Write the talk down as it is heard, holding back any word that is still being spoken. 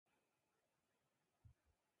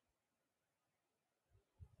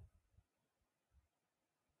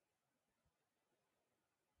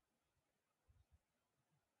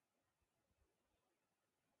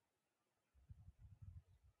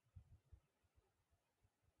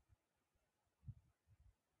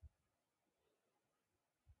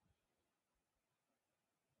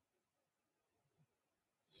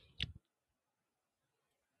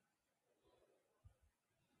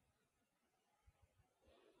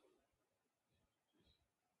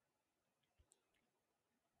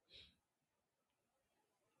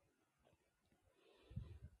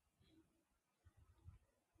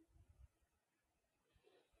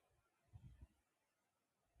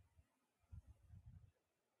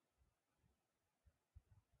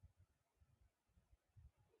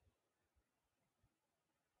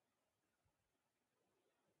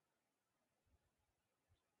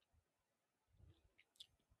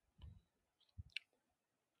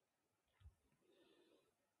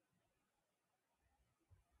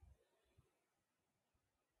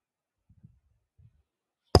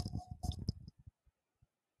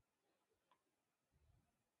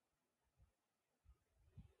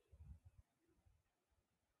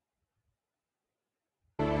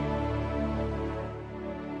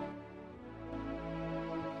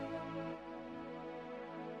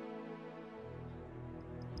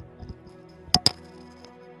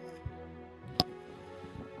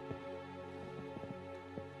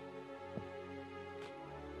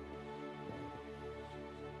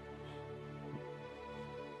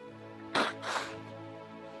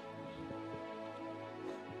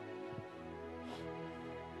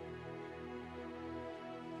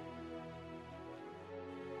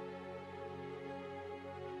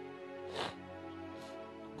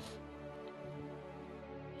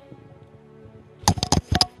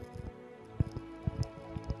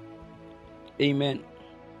Amen.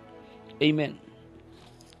 Amen.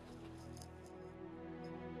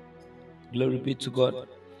 Glory be to God.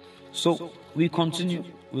 So we continue.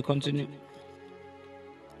 We continue.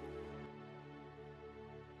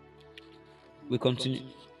 We continue.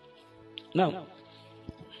 Now,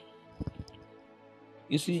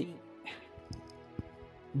 you see,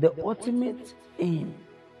 the ultimate aim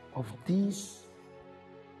of this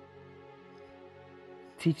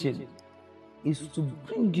teaching is to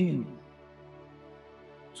bring you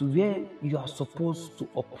to where you are supposed to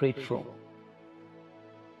operate from.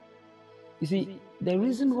 You see, the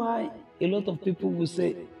reason why a lot of people will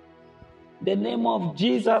say, the name of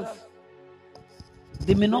Jesus,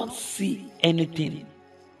 they may not see anything,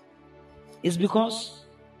 is because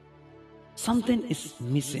something is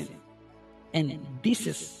missing. And this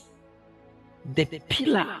is the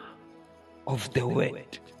pillar of the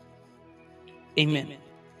word. Amen.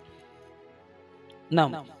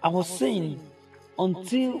 Now, I was saying,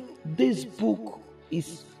 until this book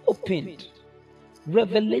is opened,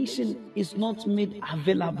 revelation is not made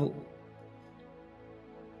available.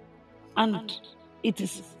 And it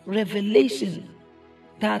is revelation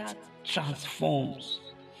that transforms.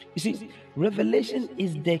 You see, revelation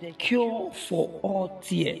is the cure for all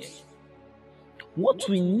tears. What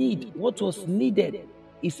we need, what was needed,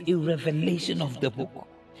 is a revelation of the book.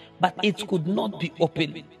 But it could not be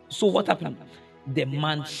opened. So what happened? The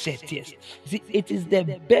man shed tears. See, it is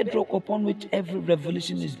the bedrock upon which every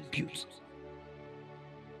revelation is built.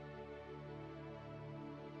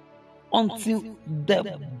 Until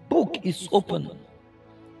the book is open,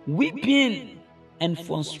 weeping and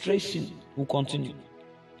frustration will continue.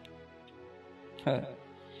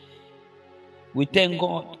 We thank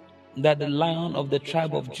God that the Lion of the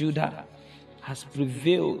tribe of Judah has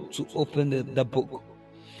prevailed to open the book.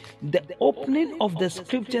 The opening of the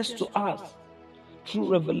scriptures to us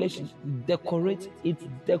through revelation decorates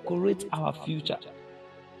our future,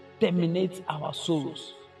 terminates our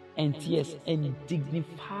sorrows and tears, and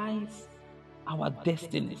dignifies our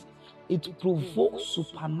destinies. It provokes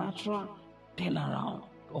supernatural turnaround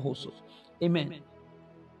also. Amen.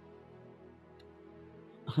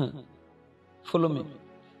 Follow me.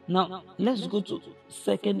 Now let's go to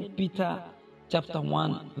 2 Peter chapter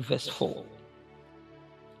 1 verse 4.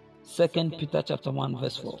 2 Peter chapter 1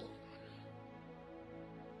 verse 4.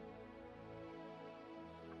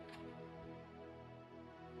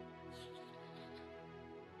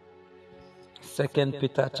 Second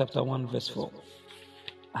Peter chapter 1 verse 4.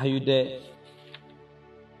 Are you there?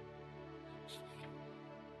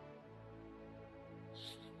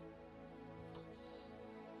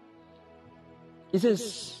 It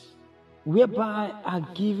says, whereby are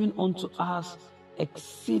given unto us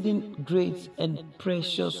exceeding great and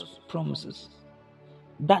precious promises,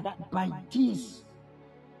 that by these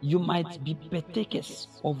you might be partakers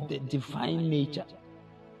of the divine nature,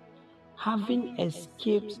 having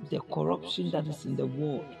escaped the corruption that is in the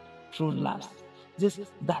world through lust. This,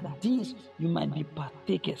 that these you might be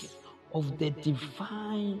partakers of the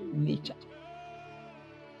divine nature.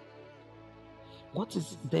 What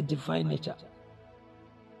is the divine nature?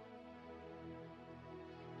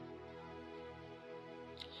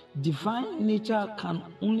 Divine nature can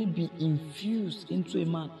only be infused into a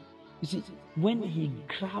man, you see, when he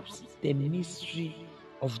grasps the mystery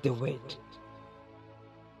of the word.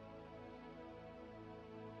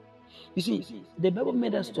 You see, the Bible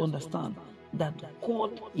made us to understand that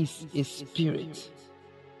God is a spirit.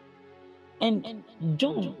 And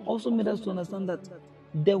John also made us to understand that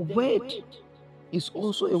the word is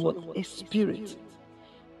also a what? A spirit.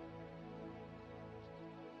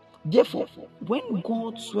 Therefore, when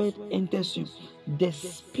God's word enters you, the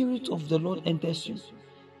Spirit of the Lord enters you,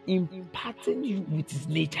 imparting you with his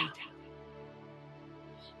nature.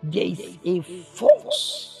 There is a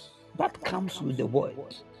force that comes with the word,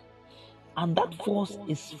 and that force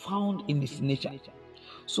is found in his nature.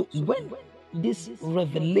 So when this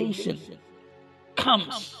revelation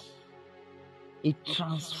comes, it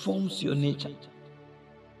transforms your nature.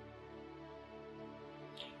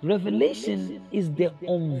 Revelation is the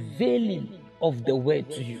unveiling of the word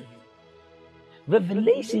to you.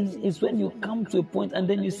 Revelation is when you come to a point and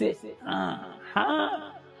then you say, I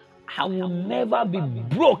will never be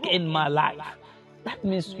broke in my life. That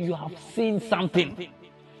means you have seen something.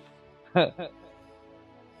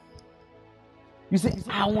 You say,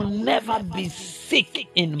 I will never be sick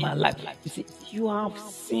in my life. You see, you have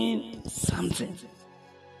seen something.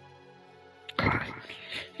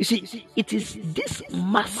 You see, it is this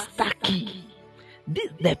master key, the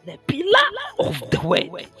pillar of the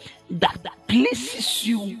word, that places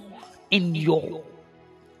you in your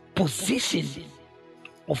position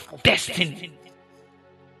of destiny.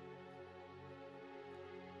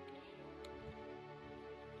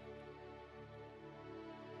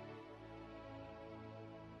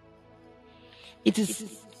 It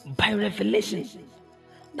is by revelation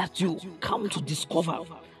that you come to discover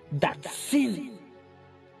that sin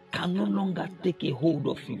can no longer take a hold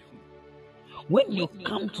of you. When you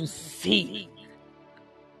come to say,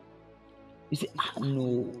 you say,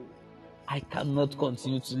 no, I cannot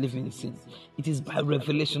continue to live in sin. It is by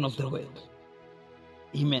revelation of the word.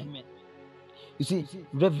 Amen. You see,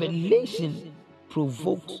 revelation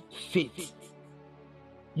provokes faith.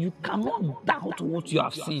 You cannot doubt what you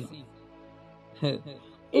have seen.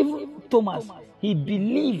 Even Thomas, he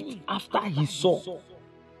believed after he saw.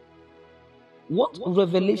 What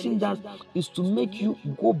revelation does is to make you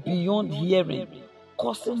go beyond hearing,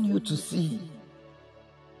 causing you to see.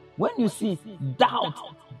 When you see,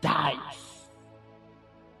 doubt dies.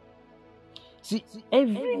 See,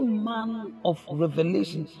 every man of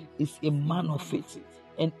revelation is a man of faith,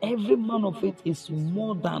 and every man of faith is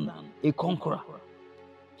more than a conqueror,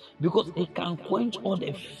 because he can quench all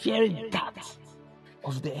the fiery darts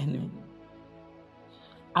of the enemy.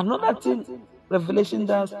 Another thing revelation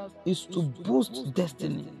does is to boost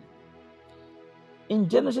destiny. In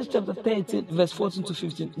Genesis chapter 13, verse 14 to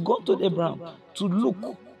 15, God told Abraham to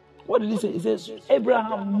look. What did he say? He says,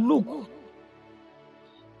 Abraham, look.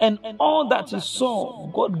 And all that he saw,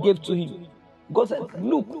 God gave to him. God said,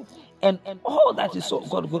 look. And all that he saw,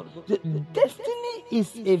 God gave. Destiny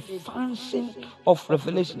is a function of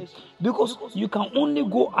revelation, because you can only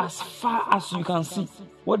go as far as you can see.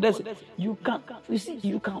 What does it? You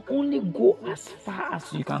can only go as far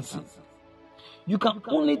as you can see. You can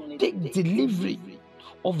only take delivery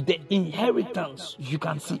of the inheritance you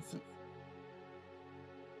can see.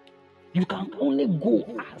 You can only go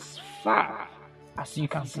as far as you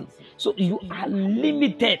can see. So you are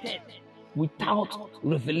limited without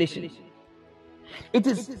revelation. It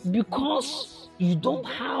is because you don't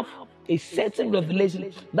have a certain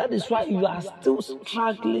revelation. That is why you are still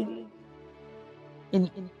struggling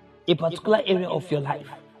in a particular area of your life.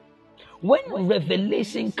 When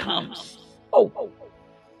revelation comes,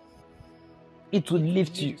 it will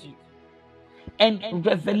lift you. And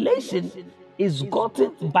revelation is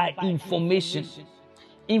gotten by information.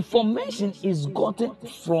 Information is gotten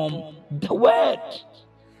from the word.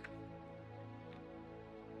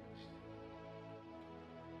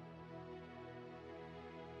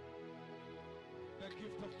 The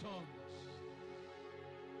gift of tongues.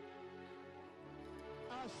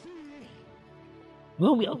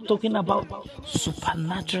 When we are talking about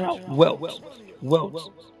supernatural wealth,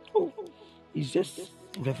 it's just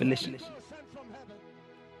revelation.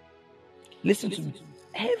 Listen to me.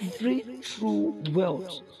 Every true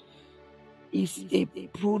wealth is a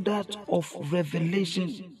product of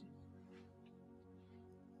revelation.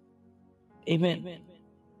 Amen.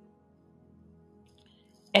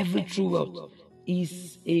 Every true wealth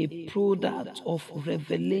is a product of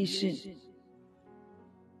revelation.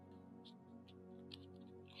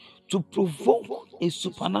 To provoke a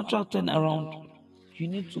supernatural turnaround, you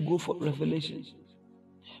need to go for revelation.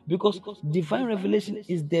 Because divine revelation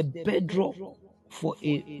is the bedrock for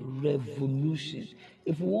a revolution.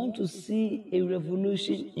 If we want to see a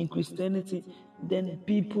revolution in Christianity, then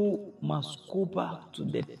people must go back to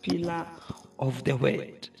the pillar of the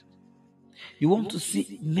word. You want to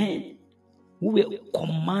see men who were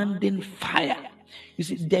commanding fire. You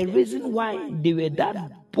see, the reason why they were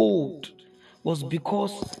that bold was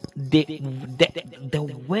because the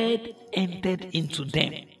word entered into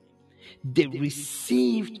them. They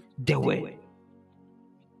received the word.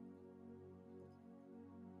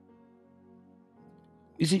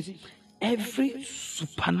 You see, every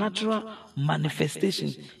supernatural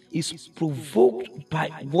manifestation is provoked by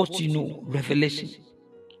what you know, revelation.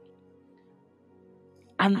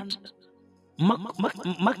 And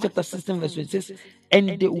Mark chapter 16 verse 1 says,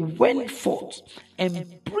 and they went forth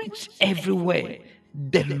and preached everywhere,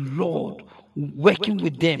 the Lord working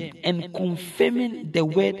with them and confirming the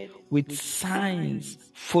word with signs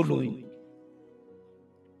following.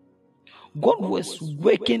 God was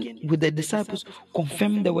working with the disciples,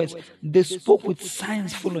 confirming the words. They spoke with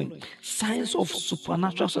signs following, signs of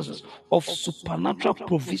supernatural success, of supernatural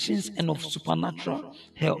provisions, and of supernatural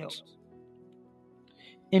health.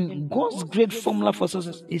 In God's great formula for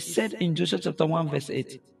success, it said in Joshua chapter 1 verse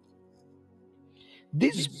 8,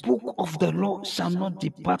 this book of the law shall not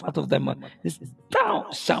depart out of thy mouth. Thou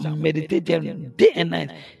shalt meditate therein day and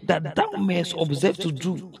night, that thou mayest observe to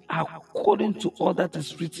do according to all that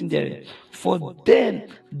is written therein. For then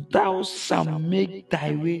thou shalt make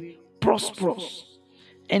thy way prosperous,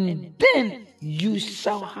 and then you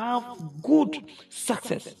shall have good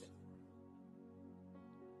success.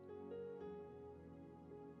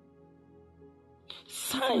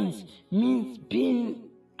 Signs means being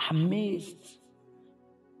amazed,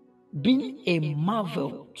 being a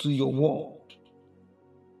marvel to your world.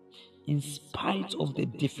 In spite of the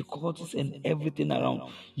difficulties and everything around,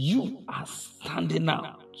 you are standing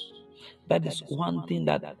out. That is one thing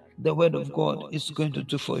that the word of God is going to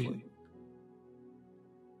do for you.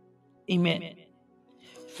 Amen.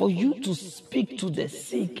 For you to speak to the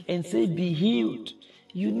sick and say, be healed,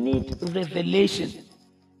 you need revelation.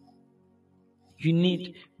 You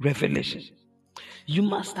need revelation. You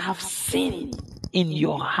must have seen in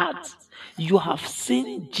your heart. You have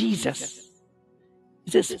seen Jesus.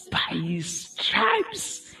 It says, by his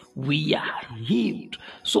stripes we are healed.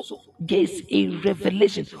 So there's a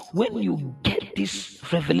revelation. When you get this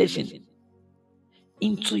revelation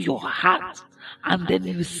into your heart, and then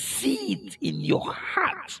you see it in your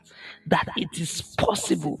heart that it is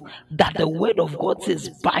possible, that the word of God says,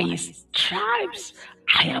 by his stripes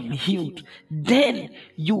I am healed, then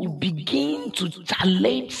you begin to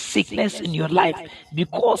challenge sickness in your life,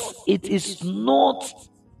 because it is not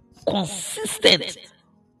consistent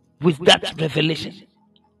with that revelation.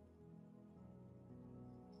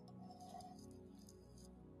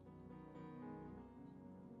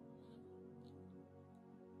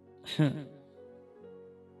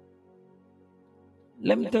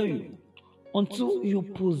 Let me tell you, until you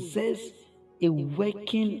possess a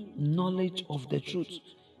working knowledge of the truth,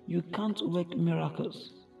 you can't work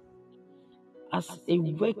miracles. As a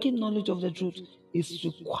working knowledge of the truth is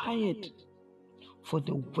required for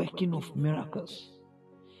the working of miracles.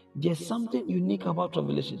 There's something unique about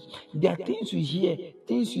revelation. There are things you hear,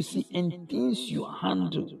 things you see, and things you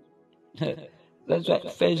handle. That's why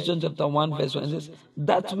 1 John chapter 1 verse 1 says,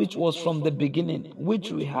 that which was from the beginning,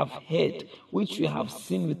 which we have heard, which we have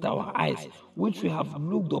seen with our eyes, which we have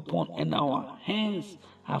looked upon, and our hands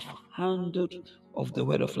have handled of the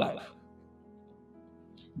word of life.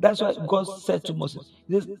 That's why God said to Moses,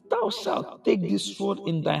 he says, thou shalt take this sword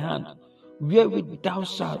in thy hand, wherewith thou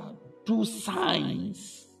shalt do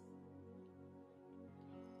signs.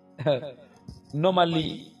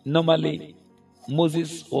 Normally,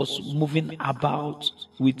 Moses was moving about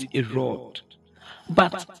with a rod.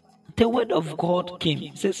 But the word of God came.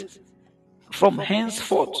 It says, from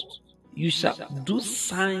henceforth you shall do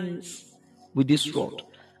signs with this rod.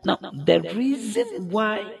 Now, the reason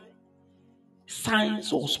why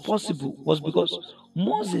signs was possible was because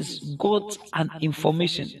Moses got an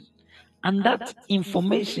information, and that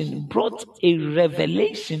information brought a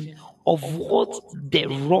revelation of what the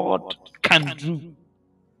rod can do.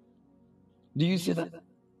 Do you see that?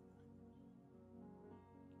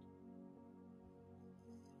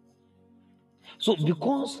 So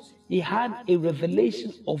because he had a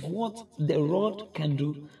revelation of what the rod can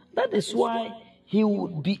do, that is why he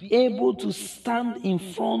would be able to stand in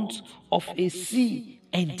front of a sea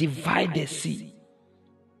and divide the sea.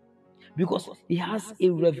 Because he has a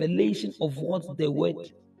revelation of what the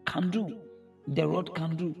word can do, the rod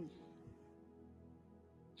can do.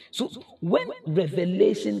 So when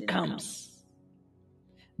revelation comes,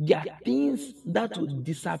 there are things that will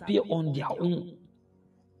disappear on their own.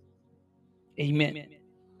 Amen.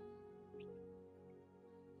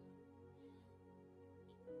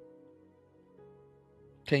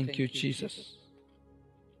 Thank you, Jesus.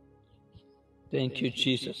 Thank you,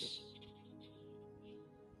 Jesus.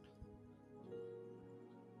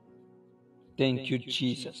 Thank you,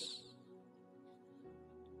 Jesus.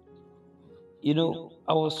 You know,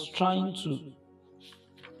 I was trying to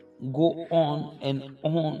go on and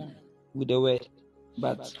on with the word,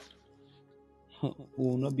 but we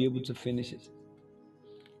will not be able to finish it.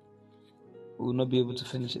 We will not be able to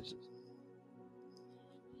finish it.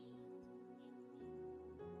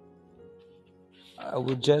 I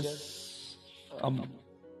will just,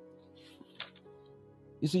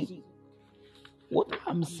 you see, what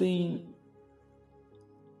I'm saying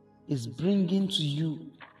is bringing to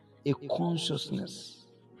you a consciousness.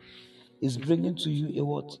 Is bringing to you a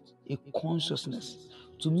what? A consciousness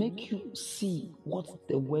to make you see what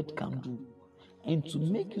the word can do, and to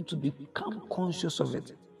make you to become conscious of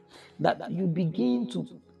it. That you begin to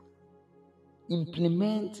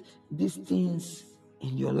implement these things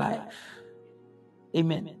in your life.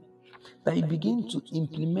 Amen. That you begin to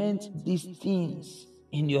implement these things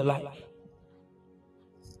in your life.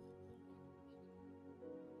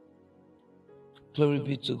 Glory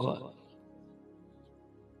be to God.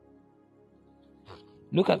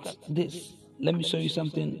 Look at this. Let me show you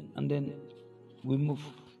something and then we move.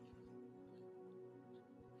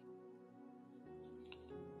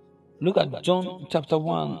 Look at John chapter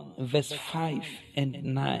 1, verse 5 and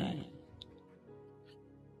 9.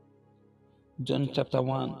 John chapter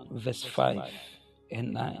 1, verse 5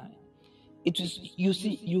 and 9. It is, you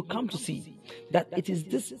see, you come to see that it is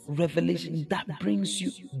this revelation that brings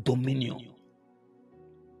you dominion.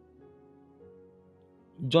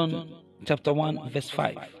 John chapter 1, verse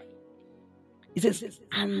 5. It says,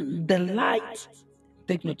 and the light,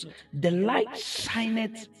 take note, the light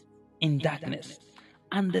shineth in darkness,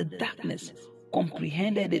 and the darkness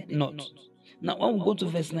comprehended it not. Now, when we go to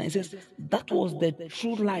verse 9, it says, that was the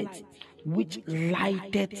true light which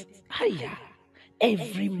lighted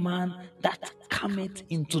every man that cometh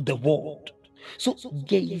into the world. So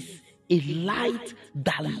there is a light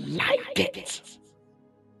that lighted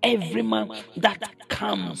every man that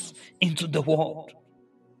comes into the world.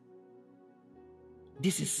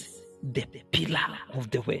 This is the pillar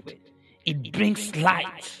of the word. It brings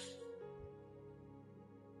light.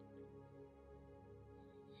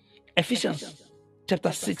 Ephesians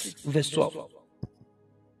chapter 6, verse 12.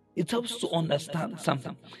 It helps to understand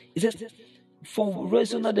something. It says, for we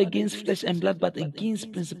wrestle not against flesh and blood, but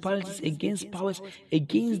against principalities, against powers,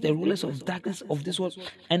 against the rulers of darkness of this world,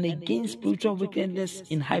 and against spiritual wickedness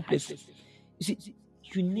in high places. You see,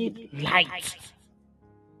 you need light.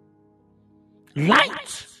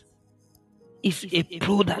 Light is a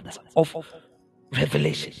product of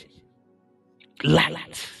revelation.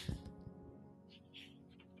 Light.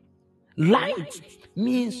 Light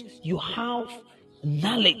means you have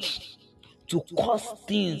knowledge to cause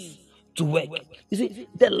things to work. You see,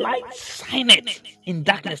 the light shineth in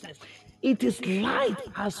darkness. It is light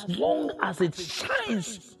as long as it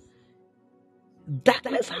shines.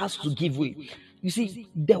 Darkness has to give way. You see,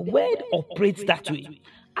 the word operates that way.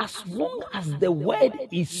 As long as the word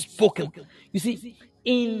is spoken. You see,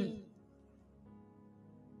 in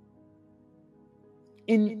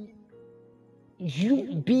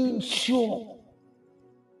you being sure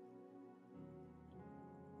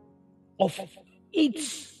of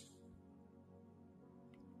it,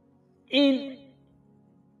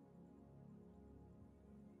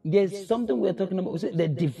 there's something we're talking about, the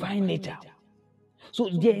divine nature. So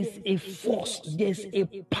there is a force, there's a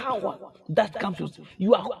power that comes with you.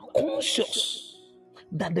 You are conscious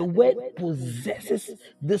that the word possesses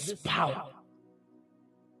this power.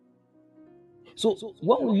 So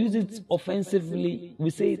when we use it offensively, we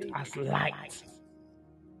say it as light.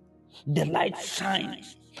 The light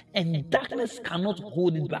shines, and darkness cannot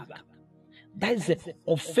hold it back. That is the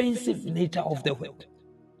offensive nature of the word.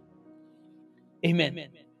 Amen.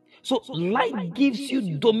 So light gives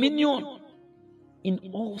you dominion in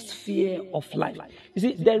all sphere of life. You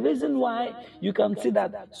see, the reason why you can see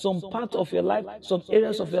that some part of your life, some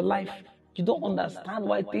areas of your life, you don't understand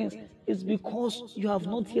why things, is because you have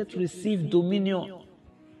not yet received dominion.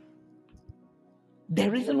 The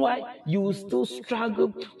reason why you will still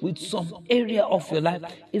struggle with some area of your life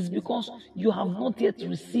is because you have not yet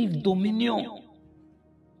received dominion.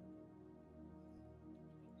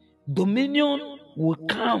 Dominion will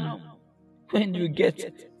come when you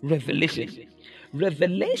get revelation.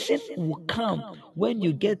 Revelation will come when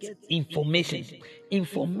you get information.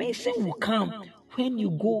 Information will come when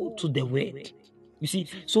you go to the word. You see,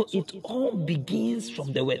 so it all begins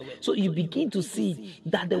from the word. So you begin to see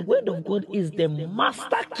that the word of God is the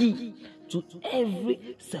master key to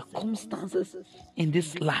every circumstances in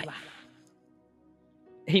this life.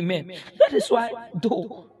 Amen. That is why,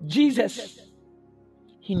 though Jesus,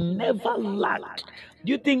 he never lacked.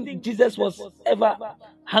 Do you think Jesus was ever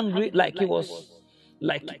hungry, like he was,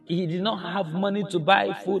 like he did not have money to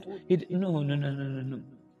buy food? No.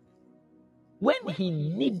 When he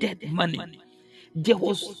needed money, there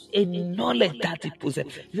was a knowledge that he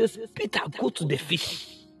possessed. He says, Peter, go to the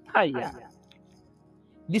fish.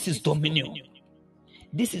 This is dominion.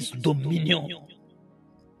 This is dominion.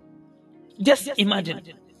 Just imagine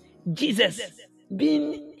Jesus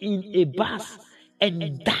being in a bus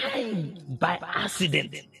and dying by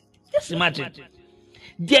accident. Just imagine.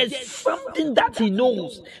 There's something that he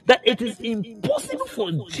knows, that it is impossible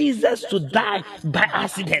for Jesus to die by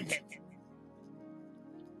accident.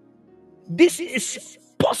 This is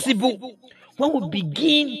possible when we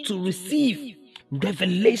begin to receive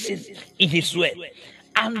revelation in his word.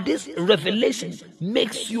 And this revelation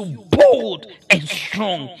makes you bold and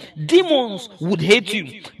strong. Demons would hate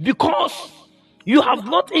you because you have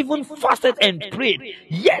not even fasted and prayed,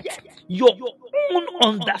 yet your own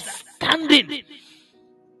understanding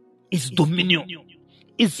is dominion.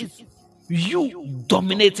 Is you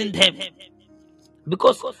dominating them.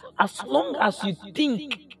 Because as long as you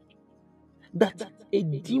think that a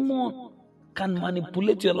demon can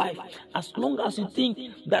manipulate your life, as long as you think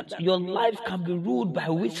that your life can be ruled by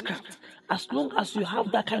witchcraft, as long as you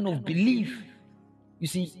have that kind of belief, you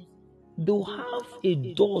see, they'll have a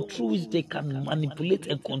door through which they can manipulate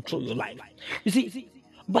and control your life. You see,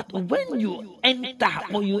 but when you enter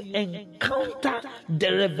or you encounter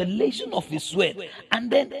the revelation of His word,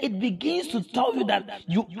 and then it begins to tell you that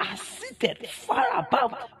you are seated far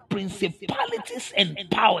above principalities and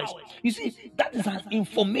powers. You see, that is an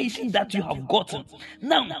information that you have gotten.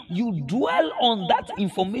 Now, you dwell on that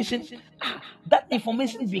information. That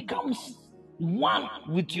information becomes one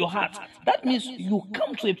with your heart. That means you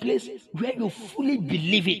come to a place where you fully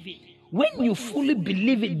believe it. When you fully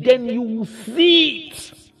believe it, then you will see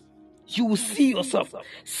it. You will see yourself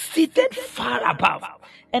seated far above.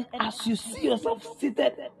 And as you see yourself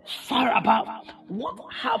seated far above, what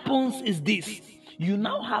happens is this: you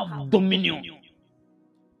now have dominion.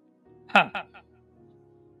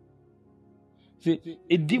 See,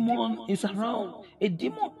 a demon is around. A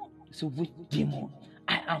demon. So, which demon?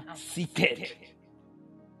 I am seated.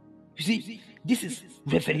 You see, this is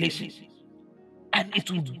revelation, and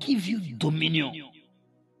it will give you dominion.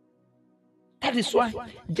 That is why,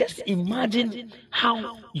 just imagine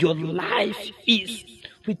how your life is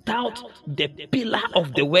without the pillar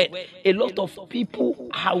of the word. A lot of people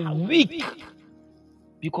are weak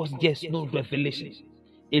because there's no revelation.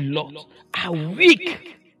 A lot are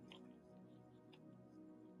weak.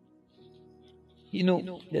 You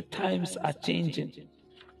know, the times are changing.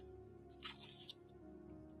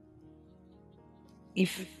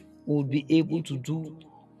 If we'll be able to do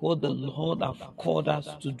what the Lord has called us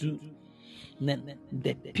to do, then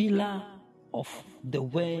the pillar of the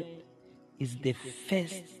word is the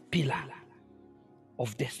first pillar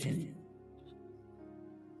of destiny.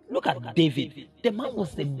 Look at David. The man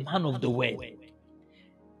was the man of the word.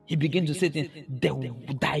 He began to say things.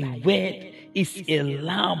 Thy word is a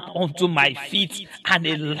lamp unto my feet and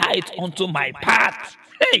a light unto my path.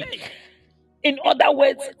 Hey! In other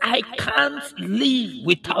words, I can't live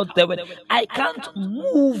without the word. I can't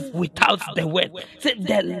move without the word. So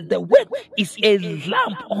the word is a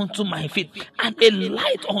lamp unto my feet and a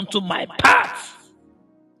light unto my path.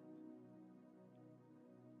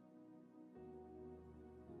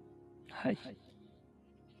 Hi.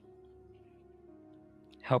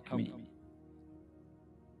 Help me.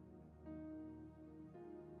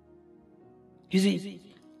 You see,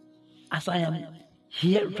 as I am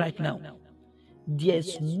here right now,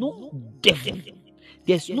 there's no devil,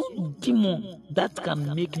 there's no demon that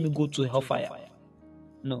can make me go to hellfire.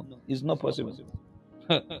 No, it's not possible.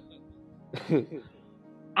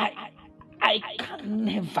 I can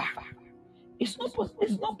never. It's not possible.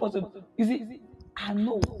 It's not possible. You see, I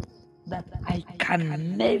know that I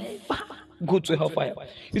can never go to hellfire.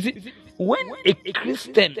 You see, when a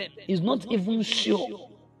Christian is not even sure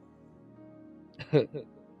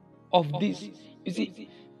of this, you see,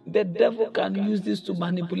 the devil can use this to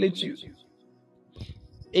manipulate you.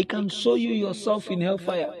 It can show you yourself in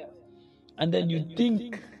hellfire, and then you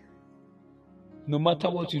think no matter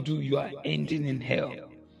what you do, you are ending in hell.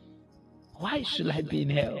 Why should I be in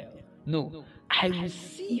hell? No, I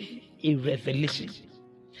receive a revelation.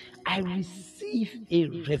 I receive a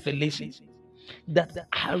revelation that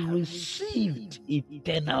I received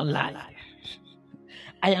eternal life.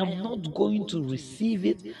 I am not going to receive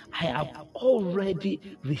it. I have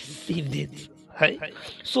already received it. Right?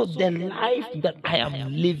 So the life that I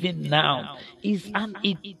am living now is an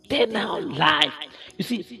eternal life. You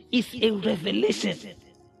see, it's a revelation.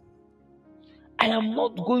 I am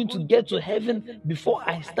not going to get to heaven before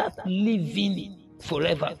I start living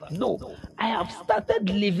forever. No, I have started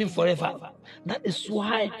living forever. That is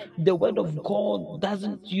why the word of God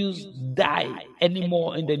doesn't use die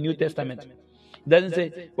anymore in the New Testament. It doesn't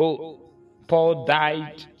say, oh, Paul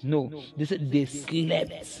died. No, they said they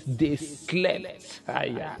slept. They slept.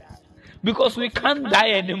 Because we can't die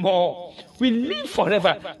anymore. We live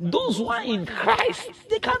forever. Those who are in Christ,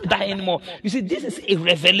 they can't die anymore. You see, this is a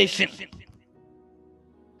revelation.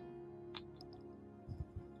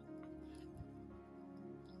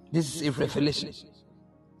 This is a revelation.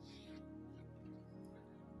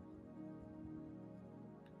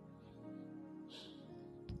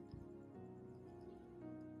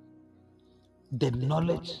 The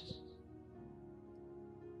knowledge,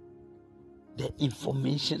 the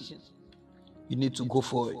information, you need to go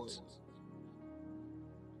for it.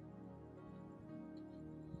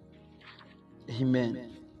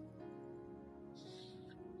 Amen.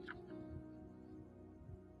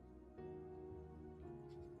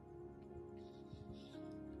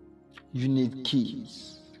 You need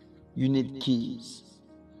keys. You need keys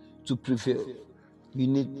to prevail. You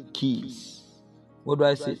need keys. What do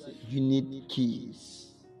I say? You need keys.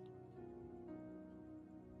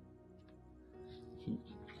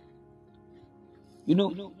 You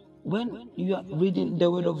know, when you are reading the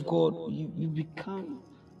Word of God, you become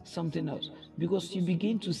something else because you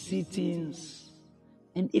begin to see things,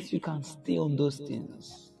 and if you can stay on those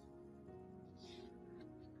things,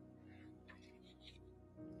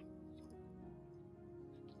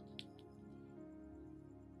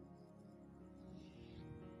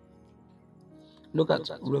 look at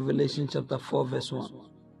Revelation chapter 4 verse 1.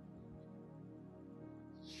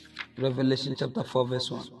 Revelation chapter 4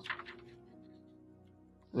 verse 1.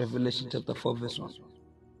 Revelation chapter 4 verse 1.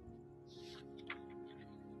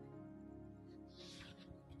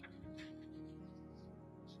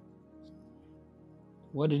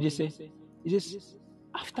 What did he say? He says,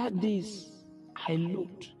 after this I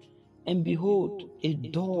looked, and behold, a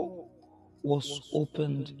door was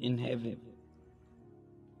opened in heaven.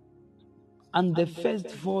 And the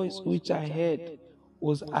first voice which I heard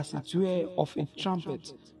was as it were of a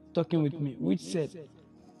trumpet talking with me, which said,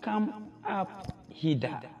 come up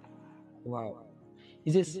hither. Wow.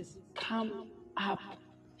 He says, come up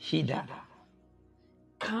hither.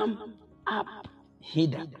 Come up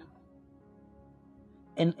hither.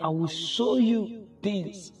 And I will show you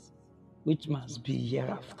things which must be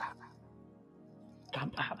hereafter.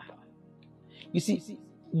 Come up. You see,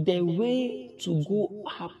 the way to go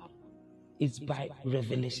up is by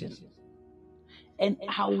revelation. And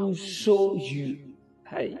I will show you.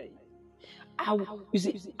 You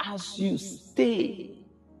see, as you stay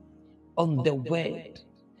on the word,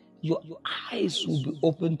 your eyes will be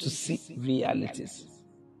open to see realities.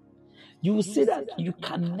 You will see that you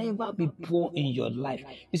can never be poor in your life.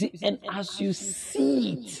 You see, and as you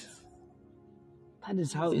see it, that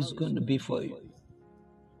is how it's going to be for you.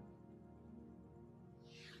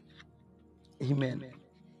 Amen.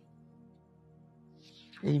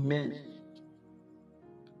 Amen.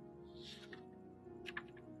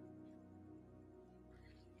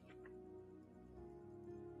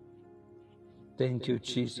 Thank you,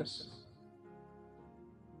 Jesus.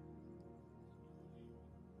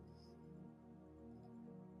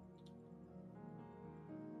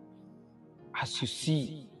 As you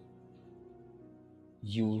see,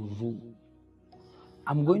 you rule.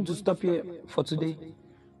 I'm going to stop here for today.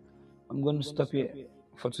 I'm going to stop here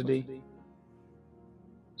for today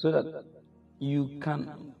so that you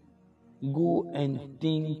can go and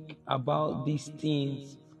think about these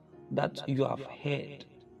things that you have heard.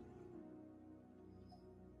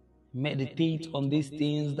 Meditate on these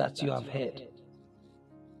things that you have heard.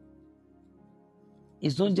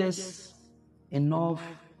 It's not just enough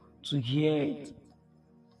to hear it,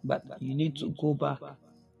 but you need to go back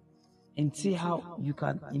and see how you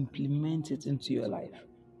can implement it into your life.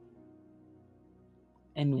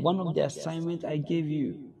 And one of the assignments I gave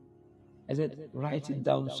you, I said, write it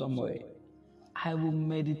down somewhere. I will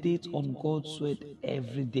meditate on God's word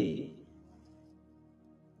every day.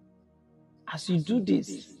 As you do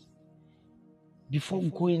this, before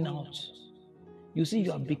going out, you see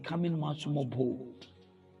you are becoming much more bold.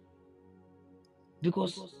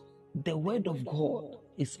 Because the word of God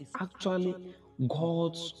is actually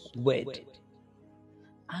God's word.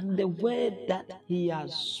 And the word that He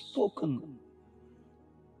has spoken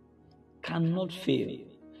cannot fail. It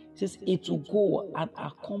says it will go and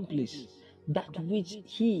accomplish that which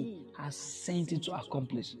He has sent it to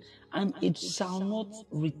accomplish. And it shall not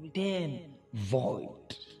return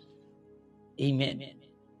void. Amen.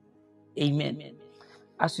 Amen.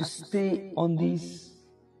 As you stay on this,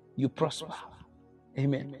 you prosper.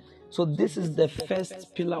 Amen. So this is the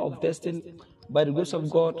first pillar of destiny. By the grace of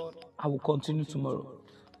God, I will continue tomorrow.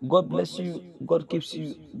 God bless you. God keeps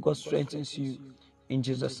you. God strengthens you. In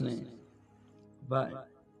Jesus' name. Bye.